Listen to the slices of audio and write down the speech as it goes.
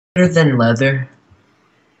Better than leather.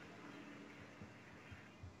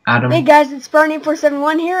 Adam. Hey guys, it's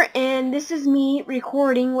Soldierj115 here, and this is me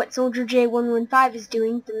recording what Soldierj115 is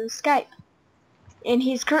doing through Skype. And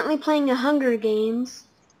he's currently playing a Hunger Games,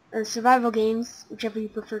 or survival games, whichever you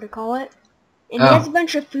prefer to call it. And he has a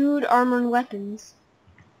bunch of food, armor, and weapons.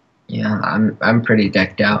 Yeah, I'm pretty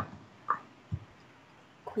decked out.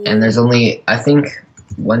 Cool. And there's only, I think,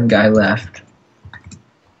 one guy left.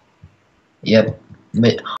 Yep.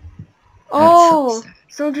 Oh,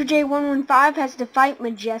 Soldierj115 has to fight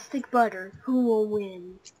Majestic Butter. Who will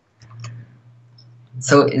win?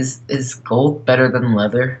 So is gold better than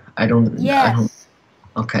leather? Yes.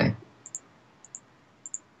 Okay.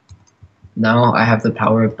 Now I have the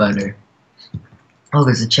power of butter. Oh,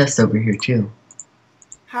 there's a chest over here too.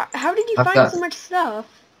 How did you find so much stuff?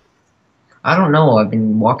 I don't know. I've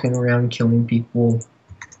been walking around killing people.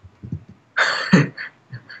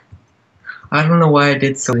 I don't know why I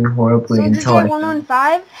did so horribly until I found.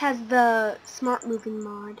 Soldierj115 has the smart moving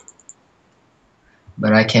mod.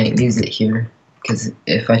 But I can't use it here, because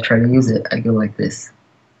if I try to use it, I go like this.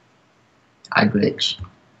 I glitch.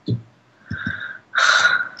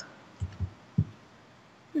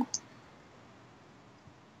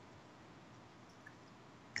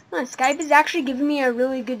 Skype is actually giving me a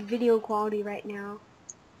really good video quality right now.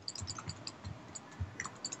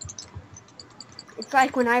 It's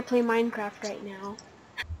like when I play Minecraft right now.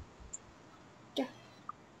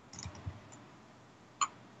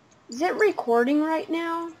 Is it recording right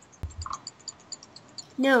now?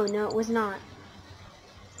 No, it was not.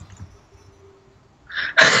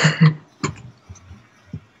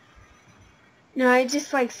 No, I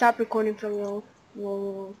just like stopped recording for a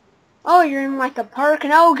little. Oh, you're in like a park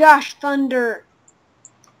and oh gosh, thunder.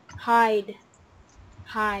 Hide.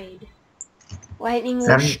 Lightning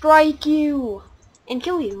will strike you and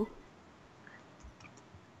kill you.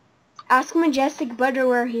 Ask Majestic Butter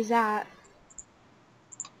where he's at.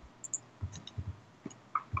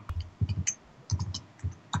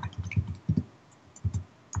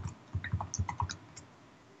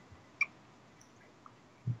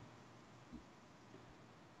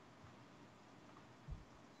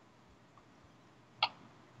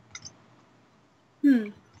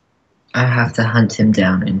 I have to hunt him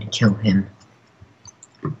down and kill him.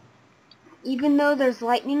 Even though there's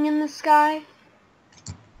lightning in the sky?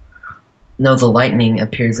 No, the lightning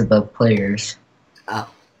appears above players. Oh.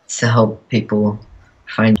 To help people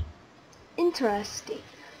find. Interesting.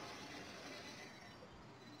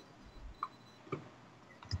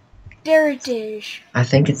 There it is. I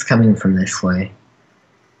think it's coming from this way.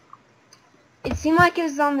 It seemed like it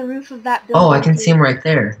was on the roof of that building. Oh, I can see him right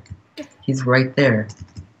there. He's right there.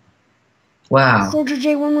 Wow.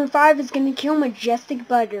 Soldierj115 is gonna kill Majestic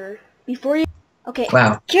Butter. Before you... Okay.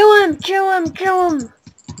 Wow. Kill him!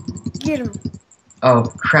 Get him. Oh,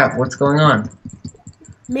 crap. What's going on?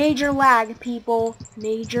 Major lag, people.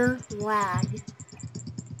 Major lag.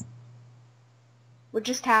 What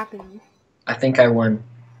just happened? I think I won.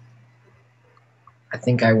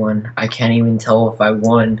 I can't even tell if I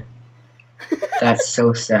won. That's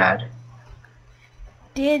so sad.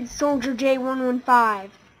 Did Soldierj115?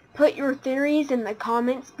 Put your theories in the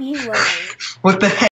comments below. What the heck?